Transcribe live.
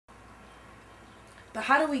But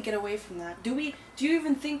how do we get away from that? Do you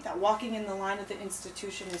even think that walking in the line of the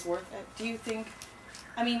institution is worth it? Do you think,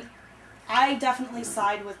 I mean, I definitely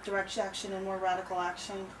side with direct action and more radical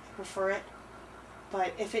action, prefer it.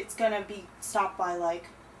 But if it's going to be stopped by, like,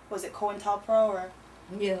 was it COINTELPRO or?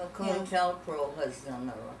 Yeah, COINTELPRO has done a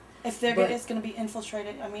lot. If it's going to be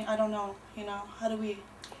infiltrated, I mean, I don't know, how do we?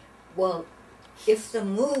 Well, if the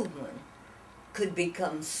movement could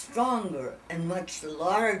become stronger and much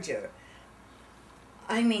larger,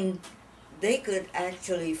 I mean, they could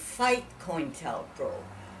actually fight COINTELPRO.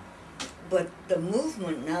 But the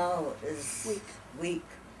movement now is weak.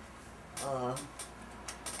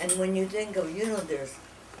 And when you think of, there's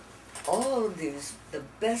all these, the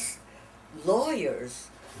best lawyers,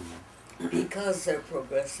 because they're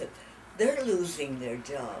progressive, they're losing their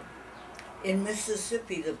job. In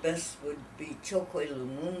Mississippi, the best would be Chokwe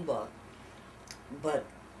Lumumba. But,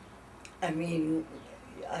 I mean,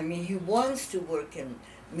 he wants to work in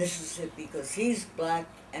Mississippi because he's black,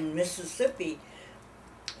 and Mississippi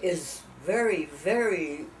is very,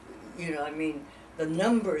 very, the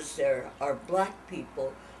numbers there are black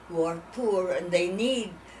people who are poor, and they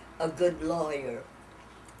need a good lawyer.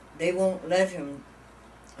 They won't let him.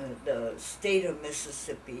 The state of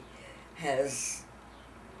Mississippi has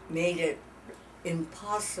made it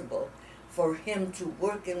impossible for him to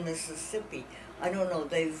work in Mississippi. I don't know,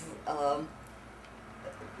 they've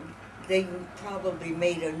probably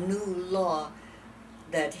made a new law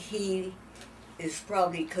that he is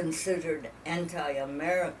probably considered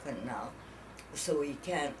anti-American now, so he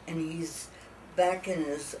can't, and he's back in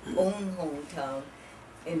his own hometown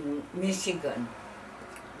in Michigan.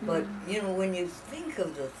 But, when you think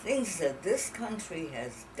of the things that this country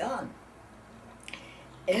has done,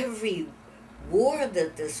 every war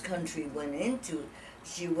that this country went into,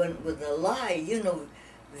 she went with a lie.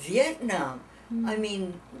 Vietnam, I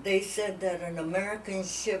mean, they said that an American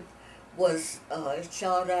ship was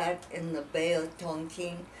shot at in the Bay of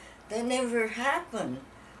Tonkin. That never happened.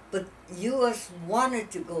 But U.S. wanted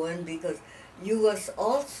to go in because U.S.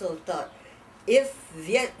 also thought if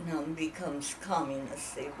Vietnam becomes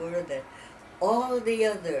communist, they were that all the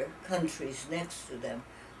other countries next to them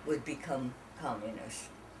would become communist.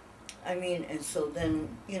 I mean, and so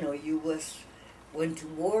then, U.S. went to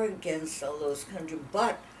war against all those countries,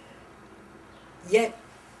 but yet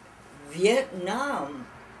Vietnam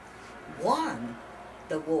won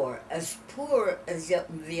the war. As poor as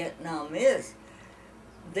Vietnam is,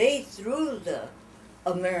 they threw the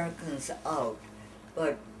Americans out.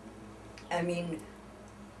 But, I mean,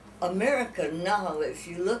 America now, if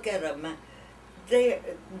you look at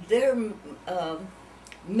their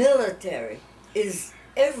military is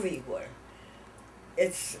everywhere.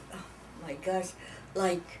 It's, oh my gosh,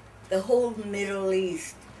 like the whole Middle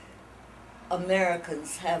East,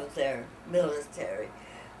 Americans have their military.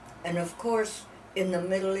 And of course, in the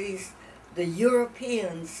Middle East, the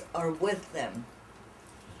Europeans are with them.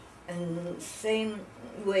 And same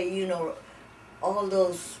way, all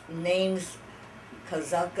those names,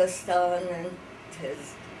 Kazakhstan and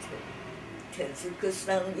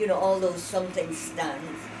Tajikistan, all those something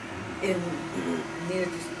stands in near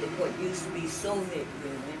what used to be Soviet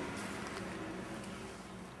Union.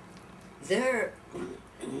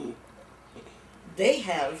 They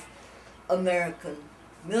have American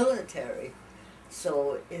military,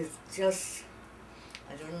 so it's just,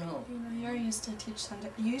 I don't know. You used to teach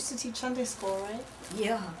Sunday. You used to teach Sunday school, right?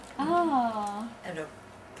 Yeah. Oh. At a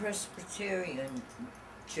Presbyterian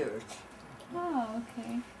church. Oh,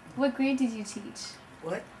 okay. What grade did you teach?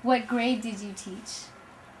 What? What grade did you teach?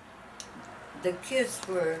 The kids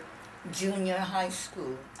were junior high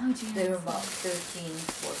school. Oh, junior. They were about 13,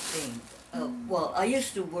 14. Well, I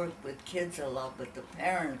used to work with kids a lot, but the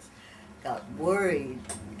parents got worried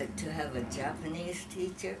to have a Japanese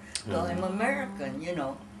teacher. Well, I'm American,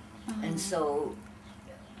 And so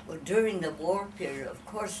during the war period, of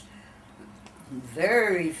course,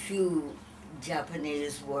 very few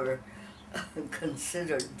Japanese were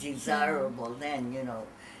considered desirable then,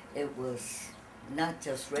 It was not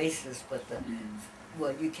just racist, but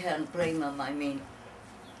well, you can't blame them. I mean,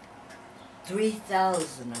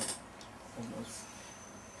 3,000 almost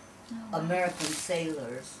American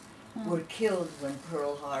sailors were killed when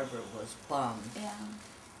Pearl Harbor was bombed. Yeah.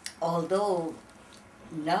 Although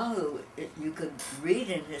now you could read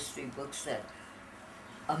in history books that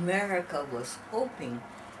America was hoping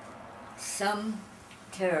some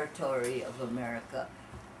territory of America,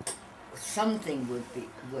 something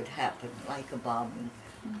would happen, like a bombing,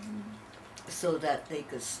 so that they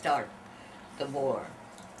could start the war.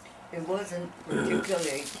 It wasn't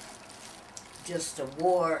particularly just a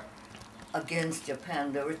war against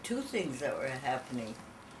Japan, there were two things that were happening.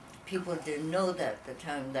 People didn't know that at the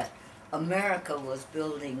time, that America was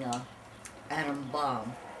building a atom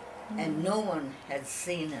bomb, and no one had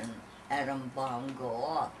seen an atom bomb go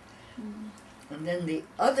off. And then the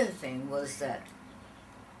other thing was that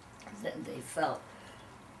they felt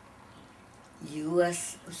the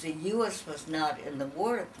U.S. was not in the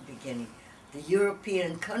war at the beginning. The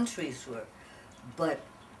European countries were, but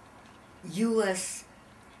U.S.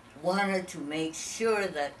 wanted to make sure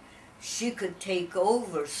that she could take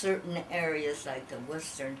over certain areas like the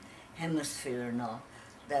Western Hemisphere and all,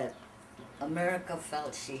 that America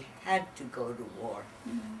felt she had to go to war.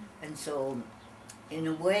 And so, in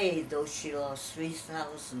a way, though she lost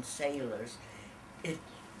 3,000 sailors, it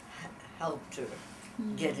helped her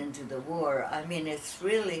get into the war. I mean, it's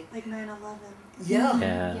really... Like 9/11. Yeah.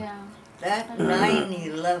 Yeah. That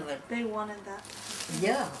 9/11. They wanted that.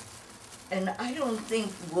 Yeah. And I don't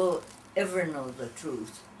think we'll ever know the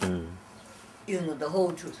truth. You know, the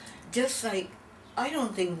whole truth. Just like I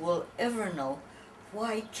don't think we'll ever know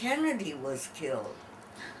why Kennedy was killed.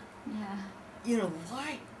 Yeah. You know,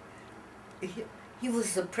 why? He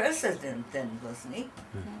was the president then, wasn't he?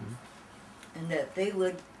 And that they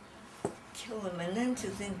would kill him. And then to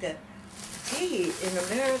think that, hey, in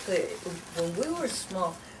America, when we were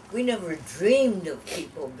small, we never dreamed of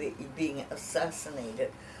people being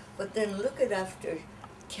assassinated. But then look at after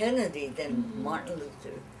Kennedy, then Martin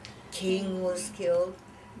Luther King was killed,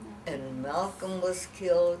 and Malcolm was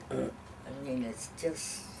killed. I mean, it's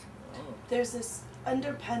just... Oh. There's this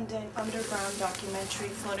independent underground documentary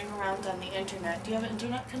floating around on the internet. Do you have an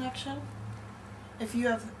internet connection? If you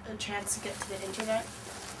have a chance to get to the internet,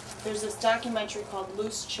 there's this documentary called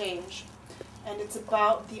Loose Change, and it's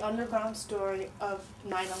about the underground story of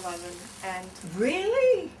 9/11. And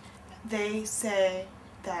Really? they say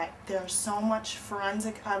that there's so much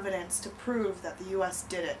forensic evidence to prove that the U.S.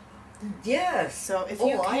 did it. Yes. So if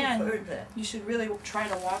you I've can, heard that. you should really try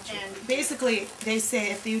to watch it. And basically, they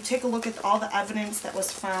say if you take a look at all the evidence that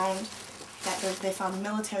was found, that they found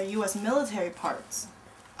U.S. military parts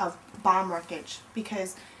of bomb wreckage,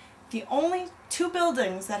 because the only two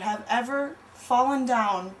buildings that have ever fallen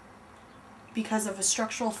down because of a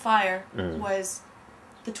structural fire was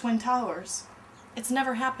the Twin Towers. It's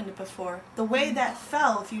never happened before. The way that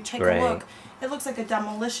fell, if you take a look, it looks like a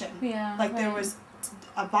demolition. Yeah. Like there was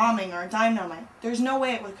a bombing or a dynamite. There's no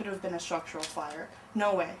way it could have been a structural fire.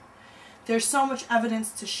 No way. There's so much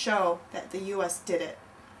evidence to show that the U.S. did it.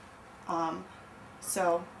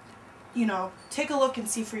 So, you know, take a look and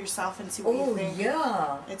see for yourself and see what you think. Oh,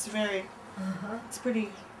 yeah. It's very, it's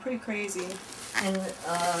pretty crazy. And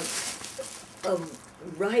a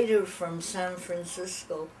writer from San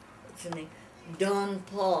Francisco, what's his name? Don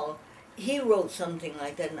Paul, he wrote something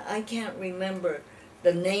like that, and I can't remember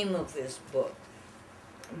the name of his book.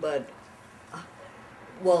 But,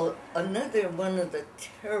 well, another one of the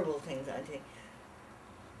terrible things, I think,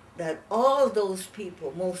 that all those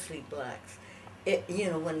people, mostly blacks, you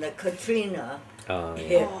know, when the Katrina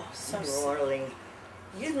hit New Orleans,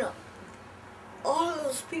 you know, all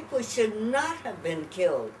those people should not have been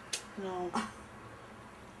killed. No.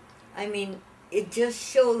 I mean, it just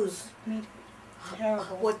shows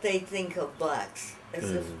Terrible. what they think of blacks, as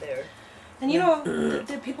if they're... And you know,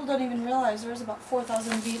 the people don't even realize there was about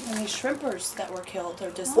 4,000 Vietnamese shrimpers that were killed or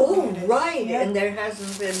disappeared. Oh, right, Yeah. and there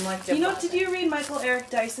hasn't been much You know, about did you read Michael Eric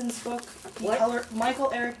Dyson's book?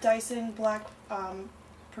 Michael Eric Dyson, black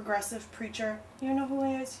progressive preacher. You know who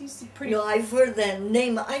he is? He's pretty... No, I've heard that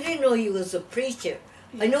name. I didn't know he was a preacher.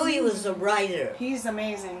 I know he was a writer. He's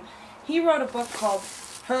amazing. He wrote a book called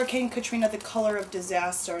Hurricane Katrina, The Color of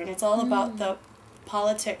Disaster, and it's all about the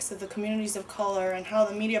politics of the communities of color and how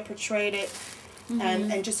the media portrayed it,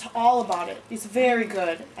 and just all about it. It's very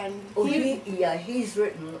good. And he's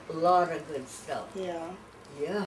written a lot of good stuff. Yeah. Yeah.